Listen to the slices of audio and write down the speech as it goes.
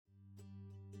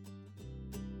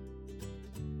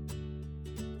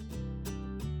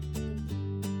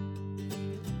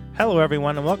Hello,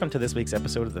 everyone, and welcome to this week's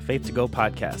episode of the Faith to Go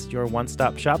podcast, your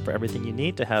one-stop shop for everything you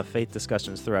need to have faith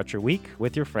discussions throughout your week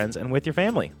with your friends and with your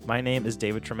family. My name is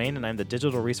David Tremaine, and I'm the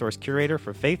Digital Resource Curator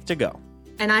for Faith to Go.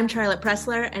 And I'm Charlotte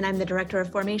Pressler, and I'm the Director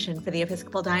of Formation for the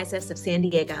Episcopal Diocese of San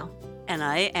Diego. And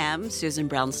I am Susan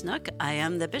Brown Snook. I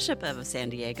am the Bishop of San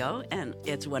Diego, and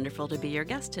it's wonderful to be your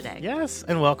guest today. Yes,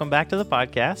 and welcome back to the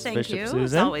podcast, Thank Bishop you. Susan.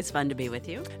 It's always fun to be with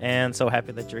you. And so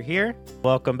happy that you're here.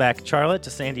 Welcome back, Charlotte, to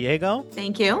San Diego.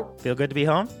 Thank you. Feel good to be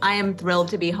home? I am thrilled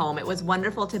to be home. It was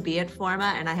wonderful to be at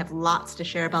Forma, and I have lots to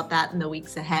share about that in the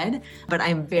weeks ahead. But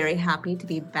I'm very happy to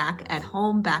be back at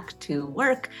home, back to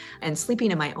work, and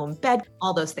sleeping in my own bed,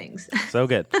 all those things. So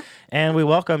good. And we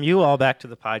welcome you all back to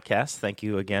the podcast. Thank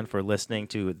you again for listening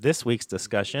to this week's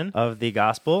discussion of the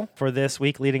gospel for this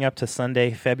week leading up to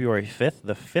Sunday, February 5th,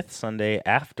 the fifth Sunday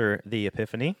after the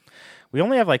Epiphany. We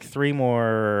only have like 3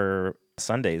 more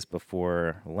Sundays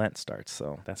before Lent starts,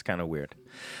 so that's kind of weird.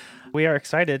 We are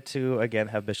excited to, again,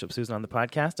 have Bishop Susan on the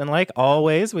podcast. And like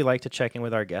always, we like to check in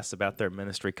with our guests about their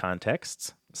ministry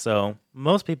contexts. So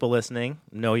most people listening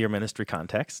know your ministry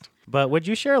context. But would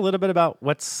you share a little bit about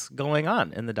what's going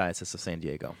on in the Diocese of San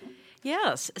Diego?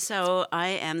 Yes, so I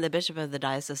am the Bishop of the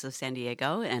Diocese of San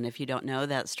Diego, and if you don't know,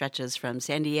 that stretches from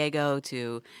San Diego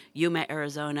to Yuma,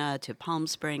 Arizona, to Palm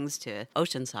Springs, to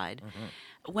Oceanside.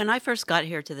 Mm-hmm. When I first got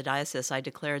here to the diocese, I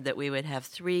declared that we would have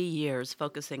 3 years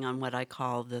focusing on what I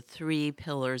call the 3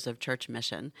 pillars of church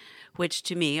mission, which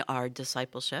to me are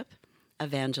discipleship,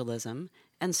 evangelism,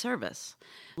 and service.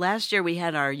 Last year, we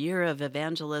had our year of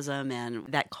evangelism, and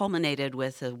that culminated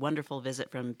with a wonderful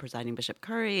visit from Presiding Bishop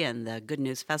Curry and the Good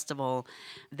News Festival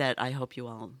that I hope you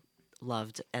all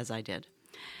loved as I did.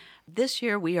 This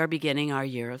year, we are beginning our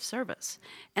year of service.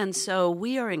 And so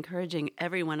we are encouraging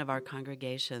every one of our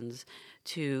congregations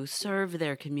to serve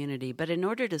their community. But in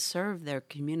order to serve their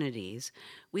communities,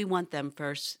 we want them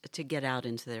first to get out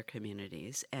into their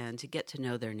communities and to get to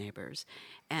know their neighbors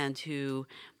and to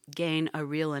gain a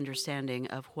real understanding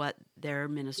of what their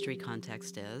ministry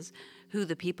context is, who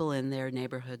the people in their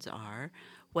neighborhoods are,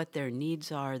 what their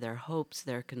needs are, their hopes,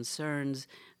 their concerns,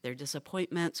 their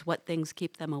disappointments, what things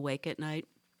keep them awake at night.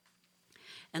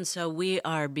 And so we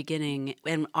are beginning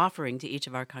and offering to each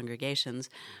of our congregations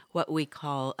what we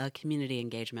call a community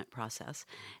engagement process.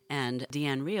 And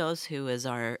Deanne Rios, who is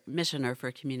our missioner for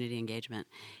community engagement,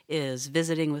 is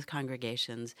visiting with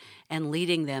congregations and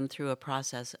leading them through a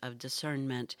process of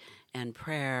discernment and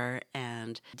prayer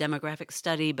and demographic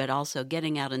study, but also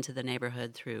getting out into the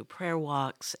neighborhood through prayer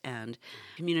walks and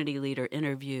community leader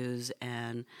interviews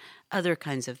and other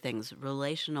kinds of things,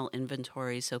 relational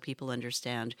inventory so people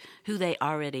understand who they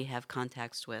already have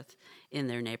contacts with in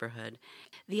their neighborhood.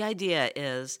 The idea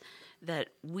is that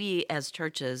we as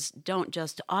churches don't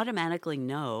just automatically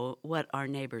know what our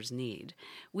neighbors need.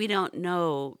 We don't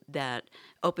know that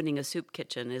opening a soup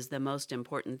kitchen is the most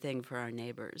important thing for our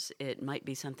neighbors. It might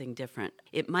be something different.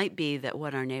 It might be that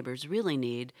what our neighbors really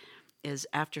need is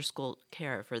after-school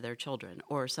care for their children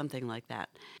or something like that.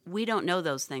 We don't know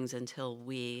those things until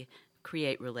we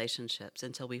create relationships,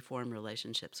 until we form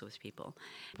relationships with people.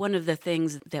 One of the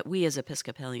things that we as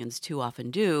Episcopalians too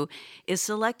often do is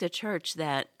select a church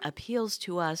that appeals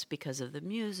to us because of the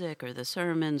music or the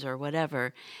sermons or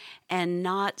whatever, and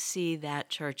not see that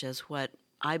church as what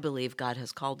I believe God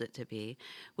has called it to be,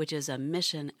 which is a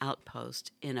mission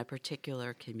outpost in a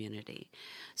particular community.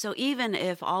 So even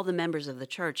if all the members of the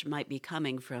church might be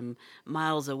coming from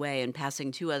miles away and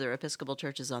passing 2 other Episcopal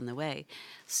churches on the way,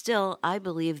 still I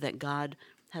believe that God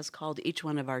has called each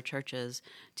one of our churches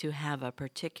to have a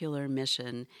particular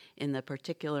mission in the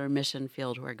particular mission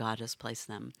field where God has placed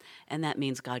them. And that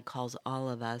means God calls all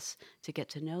of us to get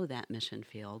to know that mission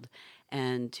field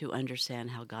and to understand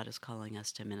how God is calling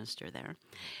us to minister there.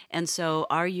 And so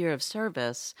our year of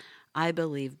service, I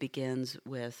believe, begins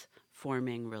with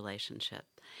forming relationship.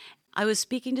 I was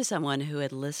speaking to someone who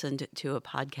had listened to a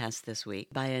podcast this week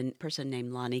by a person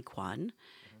named Lonnie Kwan,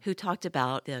 who talked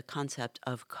about the concept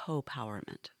of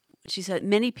co-powerment. She said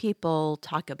many people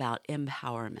talk about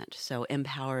empowerment, so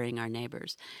empowering our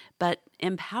neighbors. But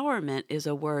empowerment is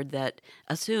a word that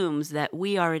assumes that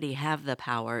we already have the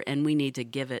power and we need to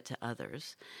give it to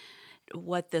others.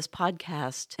 What this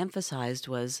podcast emphasized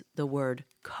was the word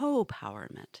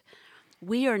co-powerment.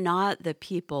 We are not the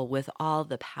people with all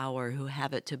the power who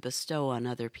have it to bestow on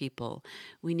other people.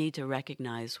 We need to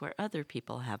recognize where other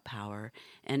people have power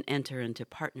and enter into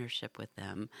partnership with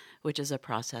them, which is a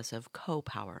process of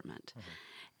co-powerment. Mm-hmm.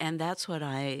 And that's what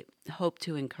I hope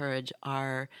to encourage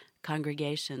our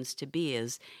congregations to be,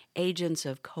 is agents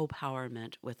of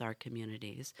co-powerment with our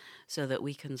communities so that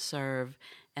we can serve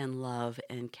and love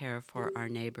and care for our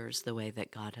neighbors the way that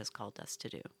God has called us to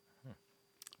do.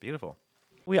 Beautiful.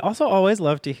 We also always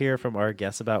love to hear from our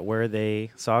guests about where they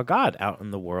saw God out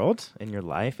in the world, in your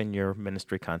life, in your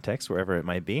ministry context, wherever it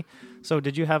might be. So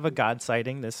did you have a God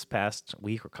sighting this past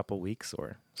week or couple weeks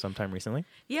or sometime recently?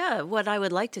 Yeah, what I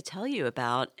would like to tell you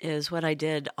about is what I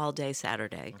did all day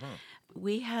Saturday.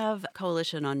 We have a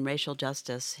coalition on racial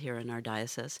justice here in our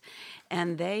diocese,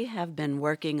 and they have been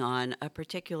working on a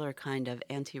particular kind of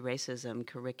anti-racism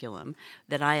curriculum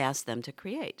that I asked them to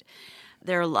create.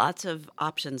 There are lots of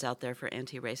options out there for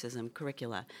anti-racism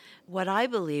curricula. What I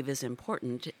believe is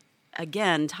important,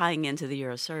 again, tying into the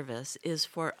year of service, is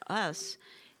for us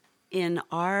in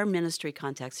our ministry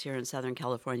context here in Southern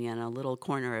California, in a little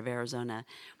corner of Arizona,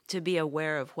 to be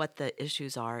aware of what the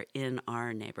issues are in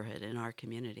our neighborhood, in our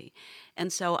community.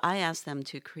 And so I asked them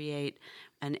to create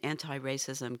an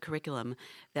anti-racism curriculum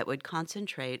that would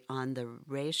concentrate on the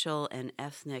racial and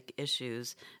ethnic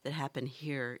issues that happen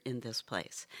here in this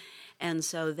place. And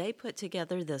so they put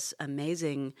together this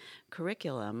amazing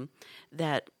curriculum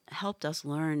that helped us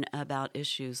learn about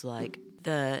issues like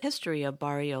the history of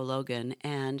Barrio Logan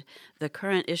and the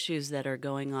current issues that are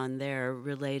going on there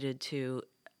related to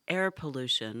air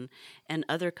pollution and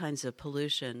other kinds of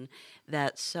pollution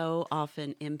that so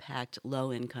often impact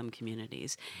low-income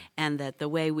communities, and that the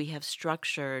way we have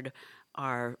structured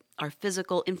our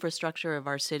physical infrastructure of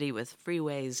our city with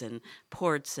freeways and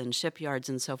ports and shipyards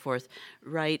and so forth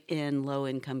right in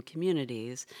low-income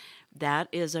communities, that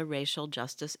is a racial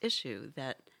justice issue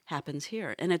that happens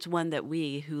here. And it's one that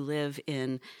we who live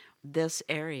in this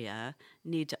area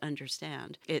need to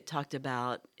understand. It talked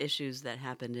about issues that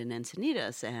happened in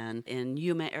Encinitas and in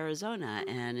Yuma, Arizona,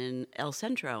 and in El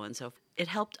Centro, and so forth. It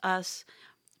helped us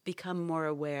become more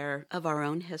aware of our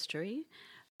own history,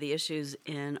 the issues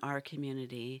in our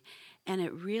community, and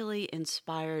it really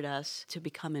inspired us to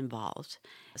become involved.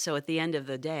 So at the end of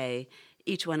the day,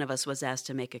 each one of us was asked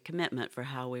to make a commitment for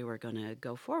how we were going to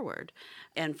go forward.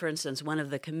 And for instance, one of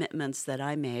the commitments that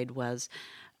I made was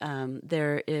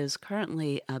there is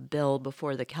currently a bill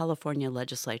before the California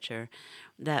legislature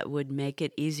that would make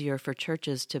it easier for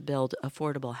churches to build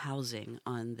affordable housing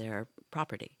on their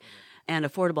property. And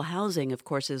affordable housing, of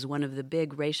course, is one of the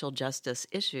big racial justice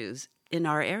issues in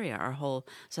our area, our whole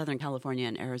Southern California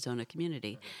and Arizona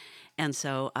community. And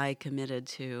so I committed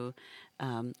to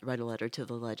write a letter to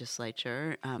the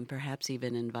legislature, perhaps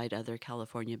even invite other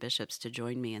California bishops to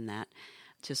join me in that,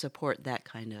 to support that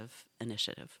kind of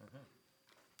initiative.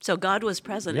 So God was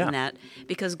present in that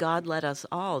because God led us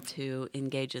all to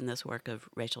engage in this work of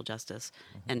racial justice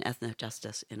and ethnic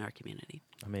justice in our community.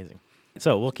 Amazing.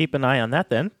 So we'll keep an eye on that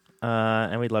then,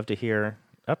 and we'd love to hear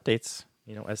updates,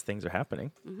 as things are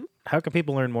happening. How can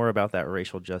people learn more about that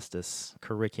racial justice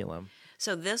curriculum?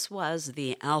 So this was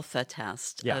the alpha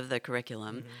test of the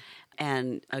curriculum,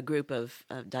 and a group of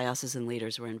diocesan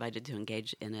leaders were invited to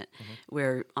engage in it.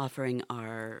 We're offering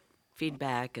our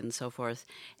feedback and so forth,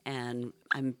 and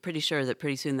I'm pretty sure that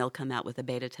pretty soon they'll come out with a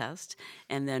beta test,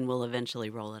 and then we'll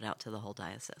eventually roll it out to the whole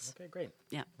diocese. Okay, great.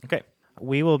 Yeah. Okay.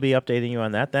 We will be updating you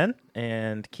on that then,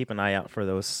 and keep an eye out for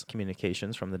those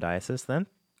communications from the diocese then.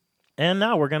 And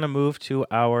now we're going to move to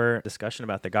our discussion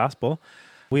about the gospel.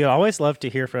 We always love to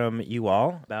hear from you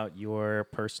all about your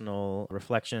personal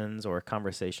reflections or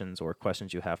conversations or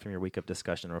questions you have from your week of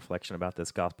discussion and reflection about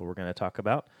this gospel we're going to talk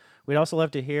about. We'd also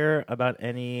love to hear about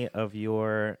any of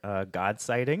your God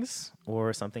sightings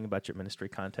or something about your ministry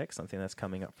context, something that's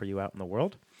coming up for you out in the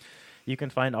world. You can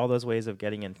find all those ways of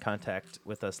getting in contact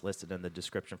with us listed in the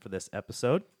description for this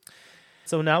episode.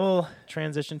 So now we'll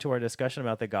transition to our discussion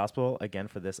about the gospel, again,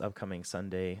 for this upcoming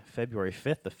Sunday, February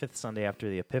 5th, the fifth Sunday after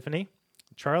the Epiphany.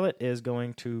 Charlotte is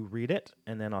going to read it,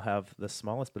 and then I'll have the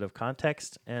smallest bit of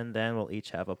context, and then we'll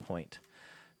each have a point.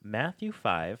 Matthew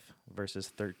 5, verses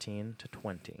 13 to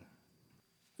 20.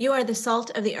 You are the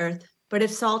salt of the earth, but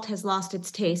if salt has lost its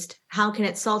taste, how can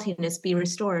its saltiness be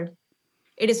restored?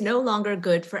 It is no longer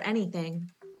good for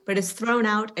anything, but is thrown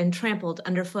out and trampled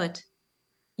underfoot.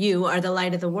 You are the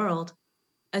light of the world.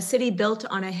 A city built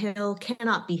on a hill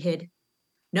cannot be hid.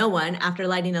 No one, after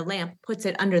lighting a lamp, puts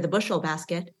it under the bushel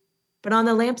basket, but on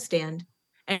the lampstand,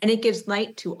 and it gives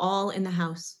light to all in the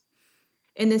house.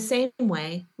 In the same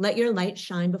way, let your light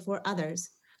shine before others,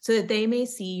 so that they may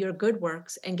see your good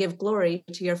works and give glory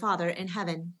to your Father in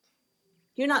heaven.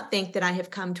 Do not think that I have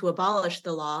come to abolish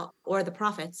the law or the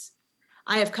prophets.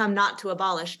 I have come not to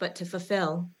abolish, but to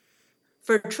fulfill.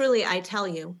 For truly I tell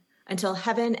you, until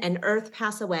heaven and earth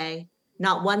pass away,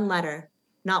 not one letter,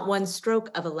 not one stroke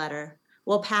of a letter,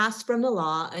 will pass from the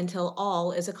law until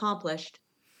all is accomplished.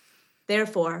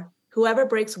 Therefore, whoever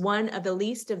breaks one of the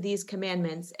least of these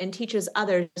commandments and teaches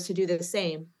others to do the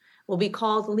same will be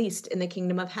called least in the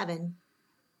kingdom of heaven.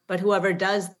 but whoever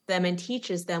does them and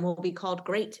teaches them will be called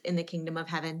great in the kingdom of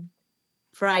heaven.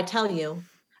 For I tell you,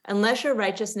 unless your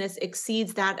righteousness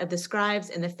exceeds that of the scribes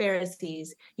and the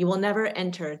Pharisees, you will never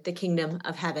enter the kingdom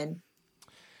of heaven.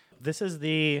 This is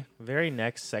the very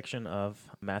next section of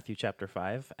Matthew chapter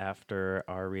 5 after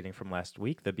our reading from last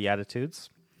week, the Beatitudes.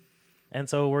 And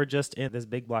so we're just in this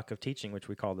big block of teaching, which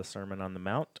we call the Sermon on the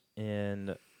Mount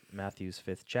in Matthew's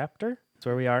 5th chapter. That's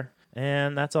where we are.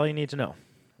 And that's all you need to know.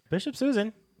 Bishop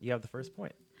Susan, you have the first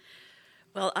point.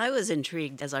 Well, I was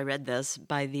intrigued as I read this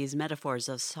by these metaphors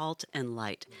of salt and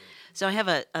light. So I have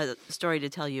a story to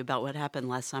tell you about what happened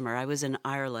last summer. I was in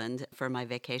Ireland for my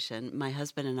vacation. My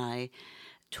husband and I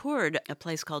toured a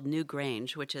place called New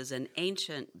Grange, which is an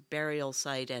ancient burial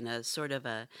site and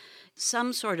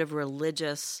some sort of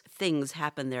religious things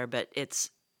happen there, but it's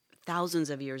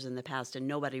thousands of years in the past and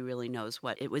nobody really knows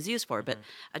what it was used for. But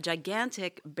a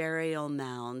gigantic burial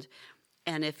mound.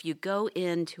 And if you go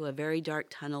into a very dark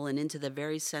tunnel and into the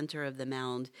very center of the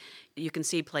mound, you can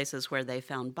see places where they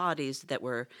found bodies that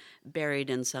were buried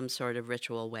in some sort of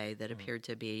ritual way that appeared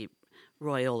to be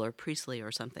royal or priestly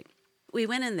or something. We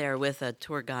went in there with a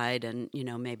tour guide and,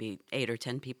 maybe 8 or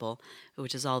 10 people,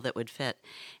 which is all that would fit.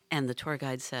 And the tour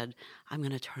guide said, I'm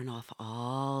going to turn off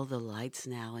all the lights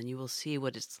now, and you will see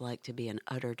what it's like to be in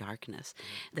utter darkness.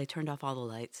 They turned off all the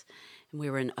lights, and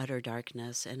we were in utter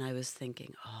darkness. And I was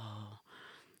thinking,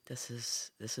 this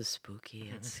is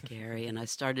spooky, it's scary, and I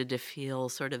started to feel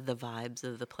sort of the vibes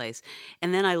of the place.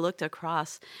 And then I looked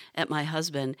across at my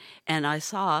husband, and I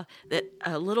saw that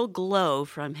a little glow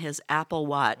from his Apple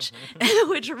Watch,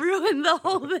 which ruined the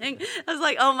whole thing. I was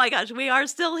like, oh my gosh, we are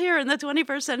still here in the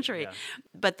 21st century. Yeah.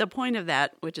 But the point of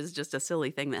that, which is just a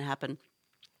silly thing that happened,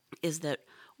 is that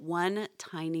one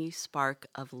tiny spark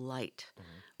of light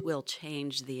will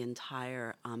change the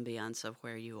entire ambiance of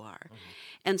where you are.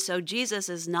 And so Jesus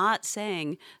is not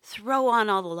saying, throw on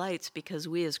all the lights, because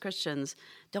we as Christians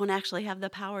don't actually have the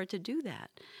power to do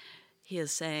that. He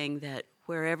is saying that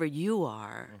wherever you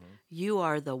are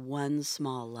the one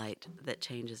small light that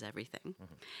changes everything.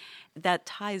 That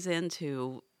ties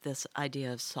into this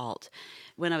idea of salt.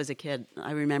 When I was a kid,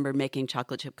 I remember making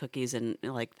chocolate chip cookies and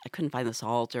I couldn't find the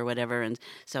salt or whatever. And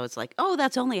so it's like,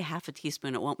 that's only a half a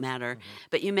teaspoon. It won't matter.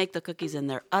 But you make the cookies and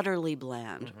they're utterly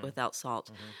bland without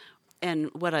salt. And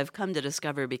what I've come to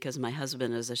discover, because my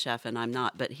husband is a chef and I'm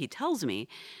not, but he tells me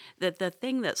that the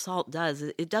thing that salt does,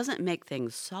 it doesn't make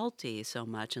things salty so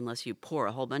much unless you pour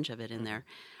a whole bunch of it in there.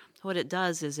 What it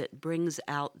does is it brings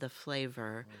out the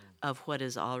flavor of what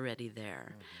is already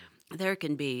there. There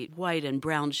can be white and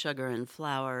brown sugar and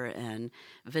flour and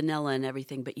vanilla and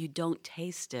everything, but you don't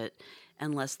taste it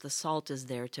unless the salt is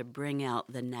there to bring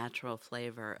out the natural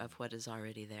flavor of what is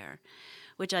already there,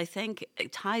 which I think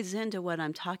ties into what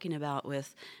I'm talking about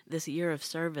with this year of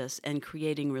service and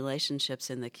creating relationships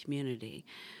in the community.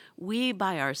 We,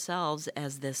 by ourselves,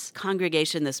 as this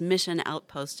congregation, this mission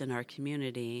outpost in our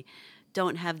community,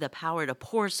 don't have the power to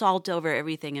pour salt over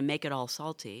everything and make it all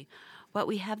salty. What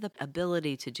we have the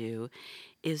ability to do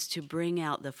is to bring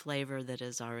out the flavor that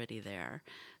is already there.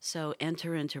 So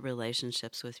enter into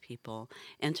relationships with people,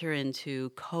 enter into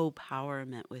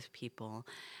co-powerment with people,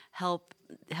 help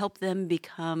them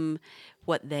become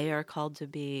what they are called to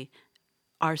be,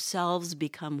 ourselves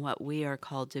become what we are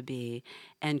called to be,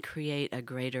 and create a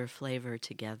greater flavor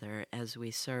together as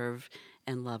we serve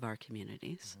and love our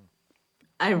communities.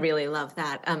 I really love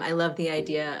that. I love the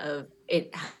idea of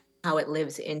it, how it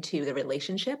lives into the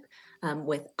relationship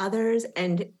with others.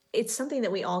 And it's something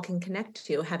that we all can connect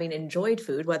to, having enjoyed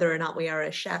food, whether or not we are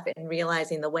a chef, and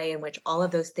realizing the way in which all of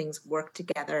those things work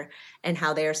together and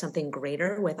how they are something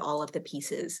greater with all of the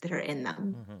pieces that are in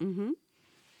them.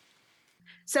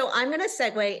 So I'm going to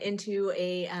segue into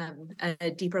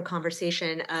a deeper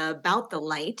conversation about the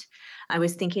light. I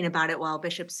was thinking about it while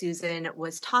Bishop Susan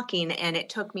was talking, and it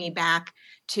took me back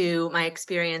to my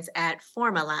experience at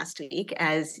Forma last week.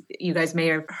 As you guys may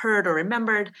have heard or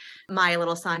remembered, my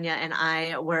little Sonia and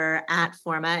I were at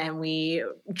Forma, and we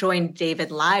joined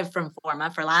David live from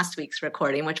Forma for last week's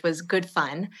recording, which was good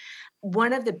fun.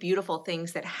 One of the beautiful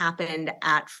things that happened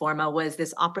at Forma was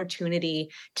this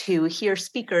opportunity to hear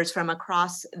speakers from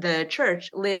across the church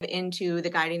live into the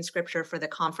guiding scripture for the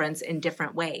conference in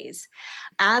different ways.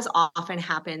 As often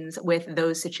happens with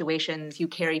those situations, you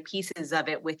carry pieces of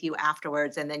it with you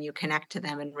afterwards, and then you connect to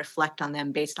them and reflect on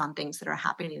them based on things that are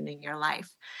happening in your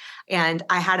life. And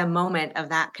I had a moment of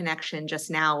that connection just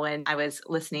now when I was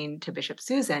listening to Bishop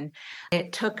Susan.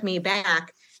 It took me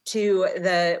back to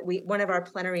one of our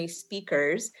plenary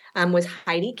speakers was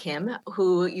Heidi Kim,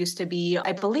 who used to be,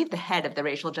 I believe, the head of the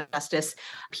racial justice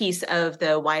piece of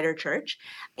the wider church.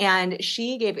 And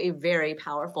she gave a very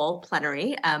powerful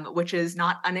plenary, which is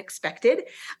not unexpected.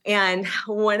 And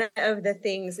one of the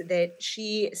things that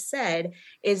she said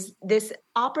is this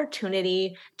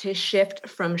opportunity to shift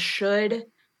from should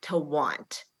to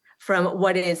want, from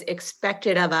what is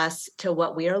expected of us to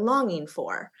what we are longing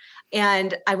for.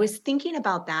 And I was thinking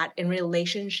about that in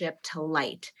relationship to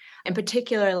light, and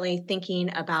particularly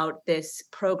thinking about this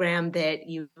program that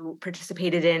you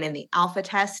participated in the Alpha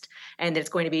Test, and that's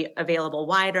going to be available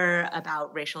wider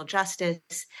about racial justice,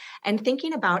 and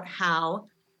thinking about how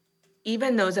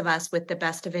even those of us with the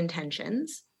best of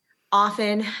intentions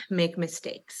often make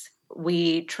mistakes.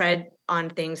 We tread on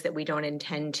things that we don't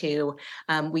intend to.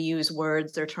 We use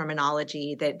words or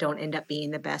terminology that don't end up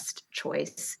being the best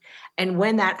choice. And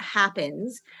when that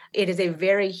happens, it is a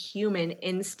very human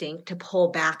instinct to pull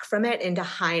back from it and to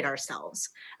hide ourselves,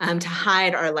 to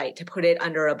hide our light, to put it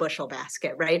under a bushel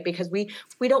basket, right? Because we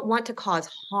don't want to cause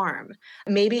harm.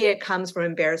 Maybe it comes from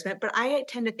embarrassment, but I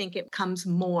tend to think it comes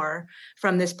more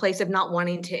from this place of not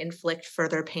wanting to inflict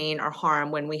further pain or harm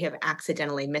when we have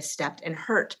accidentally misstepped and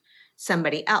hurt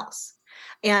somebody else.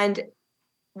 And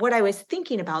what I was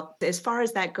thinking about as far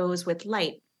as that goes with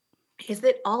light is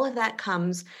that all of that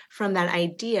comes from that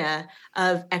idea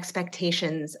of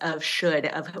expectations of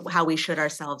how we should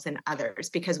ourselves and others,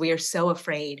 because we are so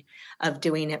afraid of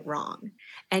doing it wrong.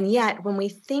 And yet, when we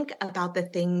think about the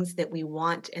things that we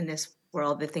want in this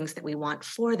world, the things that we want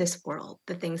for this world,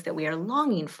 the things that we are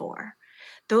longing for,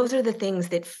 those are the things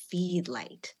that feed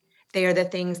light. They are the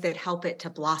things that help it to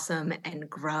blossom and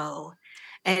grow.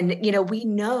 And, we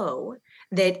know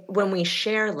that when we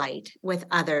share light with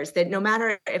others, that no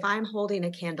matter if I'm holding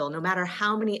a candle, no matter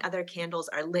how many other candles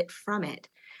are lit from it,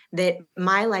 that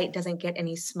my light doesn't get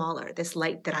any smaller, this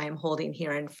light that I am holding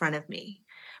here in front of me.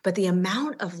 But the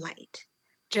amount of light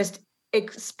just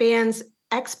expands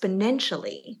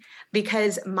exponentially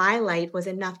because my light was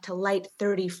enough to light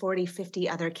 30, 40, 50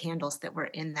 other candles that were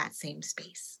in that same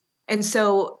space. And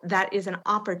so that is an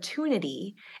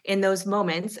opportunity in those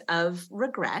moments of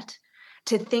regret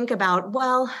to think about,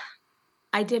 well,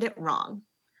 I did it wrong.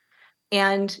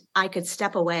 And I could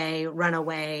step away, run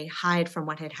away, hide from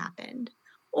what had happened.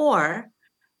 Or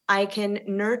I can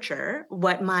nurture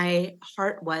what my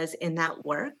heart was in that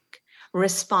work,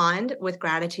 respond with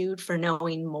gratitude for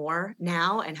knowing more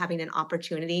now and having an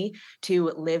opportunity to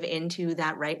live into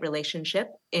that right relationship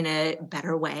in a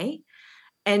better way.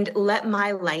 And let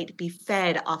my light be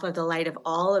fed off of the light of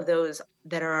all of those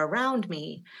that are around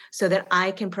me so that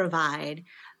I can provide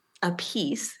a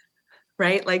piece,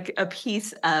 right? Like a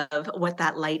piece of what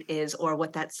that light is or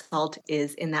what that salt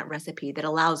is in that recipe that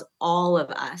allows all of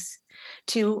us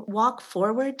to walk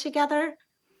forward together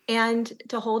and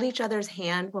to hold each other's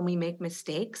hand when we make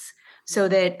mistakes so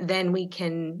that then we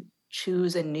can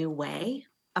choose a new way,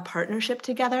 a partnership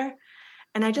together.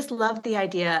 And I just love the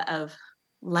idea of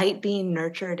light being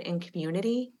nurtured in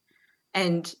community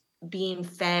and being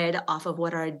fed off of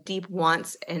what our deep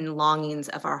wants and longings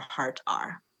of our heart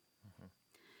are.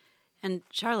 And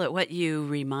Charlotte, what you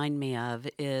remind me of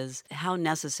is how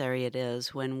necessary it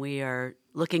is when we are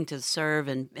looking to serve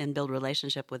and build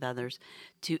relationship with others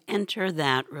to enter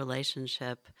that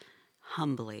relationship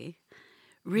humbly,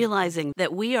 realizing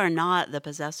that we are not the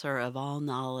possessor of all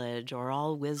knowledge or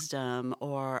all wisdom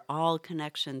or all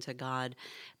connection to God,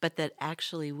 but that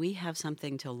actually we have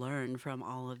something to learn from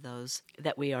all of those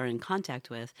that we are in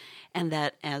contact with, and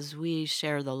that as we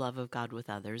share the love of God with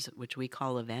others, which we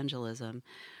call evangelism,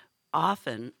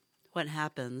 often what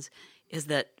happens is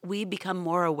that we become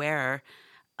more aware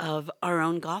of our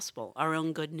own gospel, our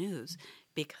own good news,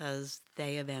 because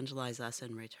they evangelize us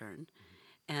in return.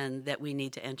 And that we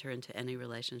need to enter into any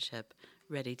relationship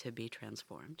ready to be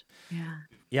transformed.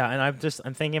 Yeah, and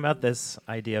I'm thinking about this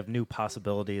idea of new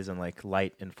possibilities and like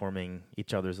light informing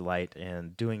each other's light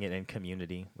and doing it in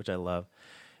community, which I love.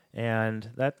 And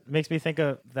that makes me think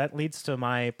that leads to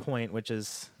my point, which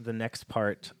is the next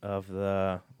part of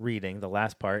the reading, the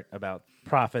last part about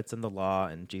prophets and the law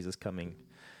and Jesus coming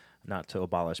not to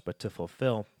abolish but to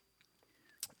fulfill.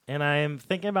 And I'm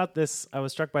thinking about this, I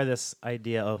was struck by this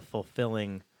idea of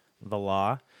fulfilling the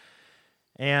law.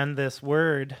 And this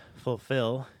word,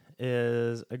 fulfill,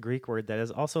 is a Greek word that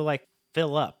is also like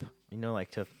fill up,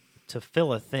 like to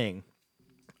fill a thing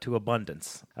to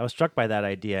abundance. I was struck by that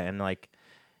idea,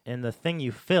 and the thing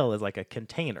you fill is like a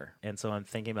container. And so I'm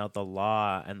thinking about the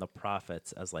law and the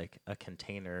prophets as like a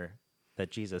container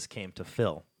that Jesus came to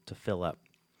fill up.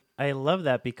 I love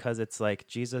that because it's like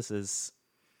Jesus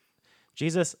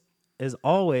is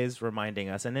always reminding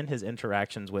us, and in his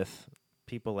interactions with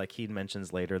people like he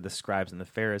mentions later, the scribes and the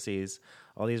Pharisees,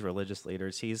 all these religious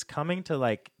leaders, he's coming to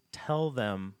like tell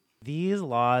them these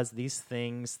laws, these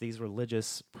things, these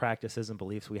religious practices and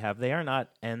beliefs we have, they are not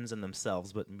ends in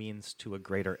themselves, but means to a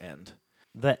greater end.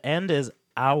 The end is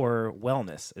our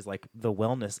wellness, is like the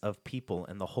wellness of people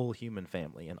and the whole human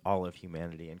family and all of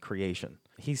humanity and creation.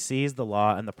 He sees the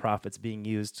law and the prophets being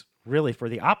used really for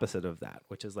the opposite of that,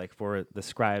 which is like for the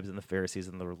scribes and the Pharisees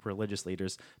and the religious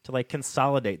leaders to like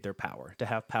consolidate their power, to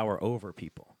have power over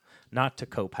people, not to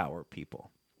co-power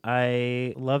people.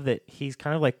 I love that he's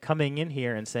kind of like coming in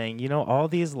here and saying, you know, all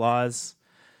these laws,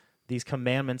 these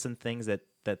commandments and things that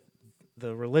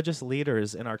the religious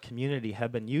leaders in our community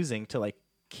have been using to like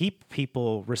keep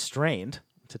people restrained,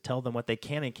 to tell them what they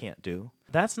can and can't do.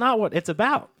 That's not what it's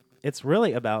about. It's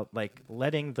really about like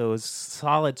letting those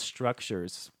solid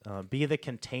structures be the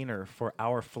container for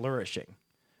our flourishing,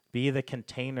 be the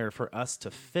container for us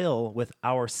to fill with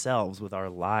ourselves, with our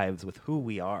lives, with who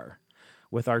we are,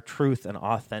 with our truth and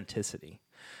authenticity.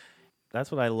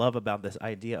 That's what I love about this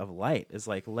idea of light, is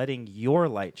like letting your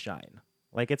light shine.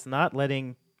 Like it's not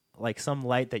letting like some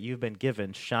light that you've been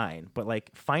given shine, but like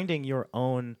finding your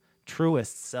own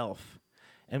truest self.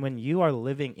 And when you are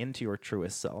living into your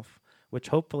truest self, which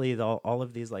hopefully all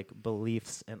of these like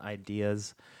beliefs and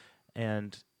ideas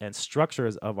and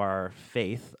structures of our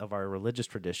faith, of our religious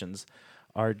traditions,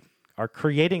 are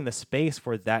creating the space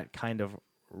for that kind of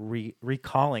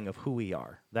recalling of who we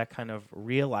are, that kind of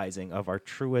realizing of our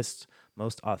truest,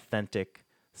 most authentic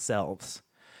selves.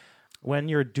 When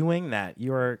you're doing that,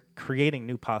 you're creating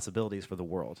new possibilities for the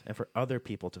world and for other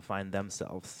people to find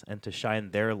themselves and to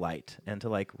shine their light and to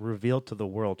like reveal to the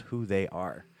world who they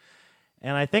are.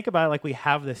 And I think about it like we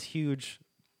have this huge,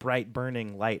 bright,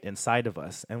 burning light inside of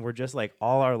us, and we're just like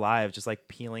all our lives just like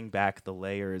peeling back the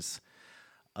layers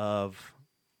of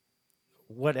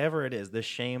whatever it is, the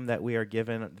shame that we are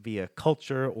given via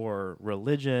culture or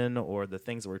religion or the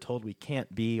things that we're told we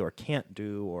can't be or can't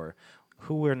do or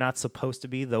who we're not supposed to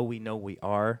be, though we know we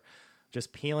are.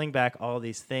 Just peeling back all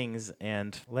these things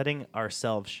and letting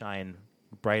ourselves shine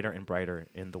brighter and brighter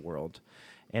in the world.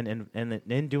 And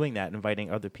in doing that,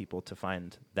 inviting other people to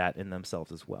find that in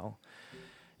themselves as well.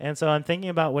 And so I'm thinking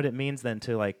about what it means then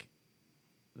to like,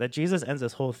 that Jesus ends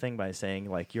this whole thing by saying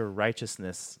like, your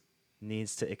righteousness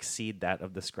needs to exceed that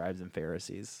of the scribes and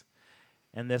Pharisees.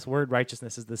 And this word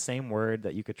righteousness is the same word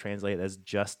that you could translate as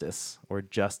justice or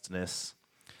justness.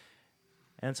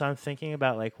 And so I'm thinking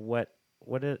about like what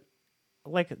it,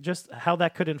 like just how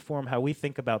that could inform how we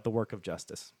think about the work of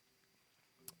justice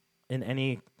in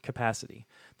any capacity.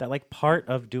 That like part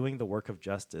of doing the work of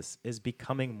justice is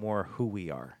becoming more who we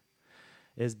are,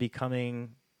 is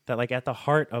becoming that like at the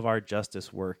heart of our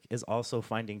justice work is also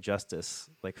finding justice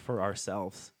like for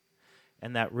ourselves.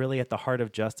 And that really at the heart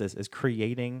of justice is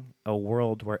creating a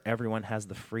world where everyone has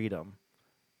the freedom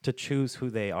to choose who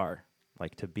they are,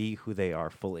 like to be who they are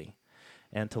fully,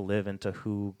 and to live into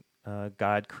who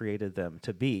God created them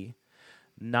to be,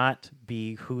 not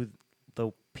be who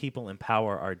the people in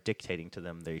power are dictating to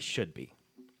them they should be.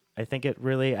 I think it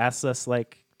really asks us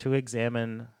like to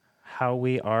examine how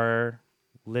we are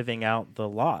living out the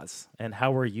laws and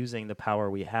how we're using the power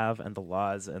we have and the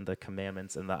laws and the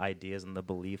commandments and the ideas and the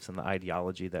beliefs and the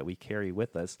ideology that we carry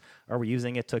with us. Are we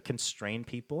using it to constrain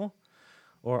people,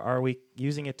 or are we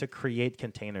using it to create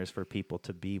containers for people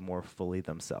to be more fully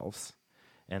themselves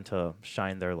and to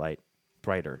shine their light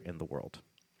brighter in the world?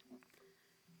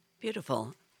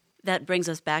 Beautiful. That brings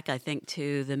us back, I think,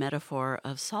 to the metaphor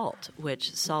of salt,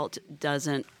 which salt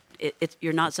doesn't,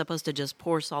 you're not supposed to just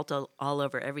pour salt all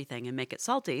over everything and make it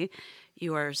salty.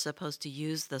 You are supposed to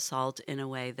use the salt in a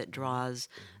way that draws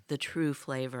the true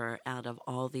flavor out of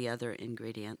all the other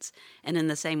ingredients. And in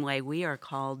the same way, we are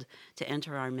called to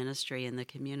enter our ministry in the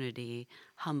community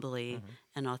humbly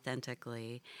and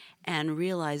authentically, and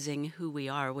realizing who we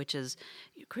are, which is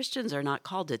Christians are not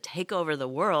called to take over the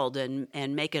world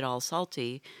and make it all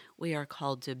salty. We are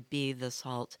called to be the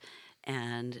salt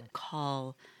and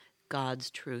call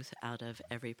God's truth out of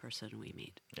every person we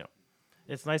meet. Yeah.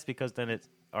 It's nice because then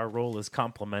our role is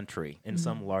complementary in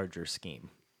some larger scheme,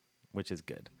 which is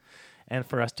good. And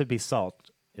for us to be salt,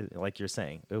 like you're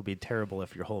saying, it would be terrible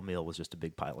if your whole meal was just a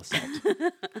big pile of salt.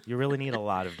 You really need a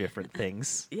lot of different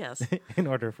things in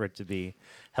order for it to be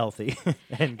healthy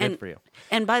and good for you.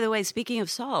 And by the way, speaking of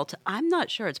salt, I'm not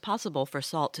sure it's possible for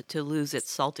salt to lose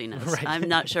its saltiness. Right. I'm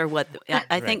not sure what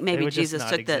I think maybe Jesus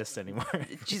took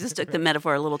Jesus took the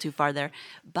metaphor a little too far there,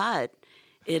 but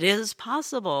it is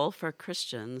possible for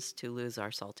Christians to lose our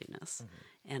saltiness.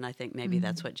 And I think maybe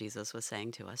that's what Jesus was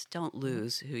saying to us. Don't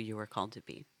lose who you are called to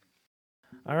be.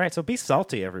 All right, so be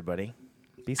salty, everybody.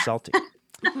 Be salty.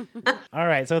 All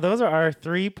right, so those are our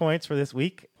 3 points for this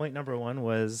week. Point number 1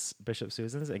 was Bishop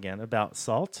Susan's, again, about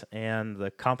salt and the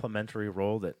complementary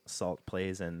role that salt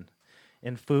plays in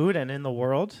food and in the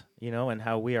world, and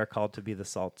how we are called to be the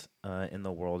salt in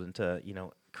the world and to,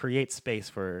 create space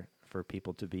for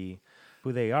people to be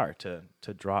who they are, to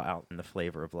draw out the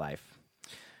flavor of life.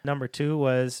 Number 2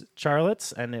 was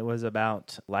Charlotte's, and it was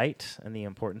about light and the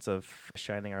importance of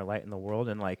shining our light in the world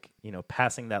and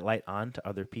passing that light on to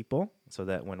other people so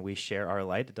that when we share our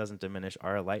light, it doesn't diminish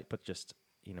our light, but just,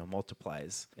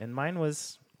 multiplies. And mine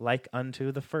was like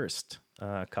unto the first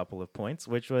couple of points,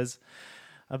 which was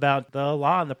about the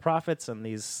law and the prophets and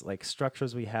these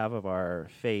structures we have of our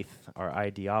faith, our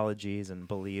ideologies and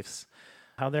beliefs,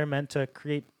 how they're meant to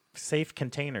create safe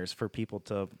containers for people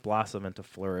to blossom and to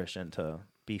flourish and to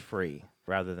be free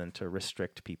rather than to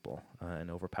restrict people and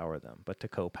overpower them, but to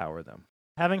co-power them.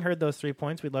 Having heard those 3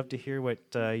 points, we'd love to hear what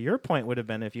your point would have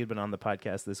been if you'd been on the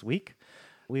podcast this week.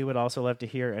 We would also love to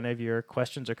hear any of your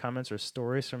questions or comments or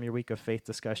stories from your week of faith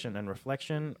discussion and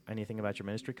reflection, anything about your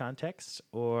ministry context,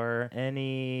 or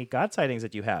any God sightings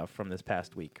that you have from this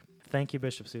past week. Thank you,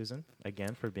 Bishop Susan,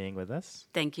 again, for being with us.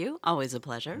 Thank you. Always a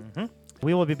pleasure. Mm-hmm.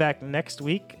 We will be back next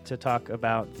week to talk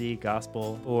about the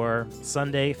gospel for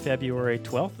Sunday, February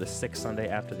 12th, the 6th Sunday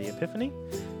after the Epiphany.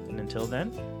 And until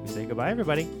then, we say goodbye,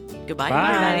 everybody. Goodbye,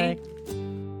 Bye. everybody.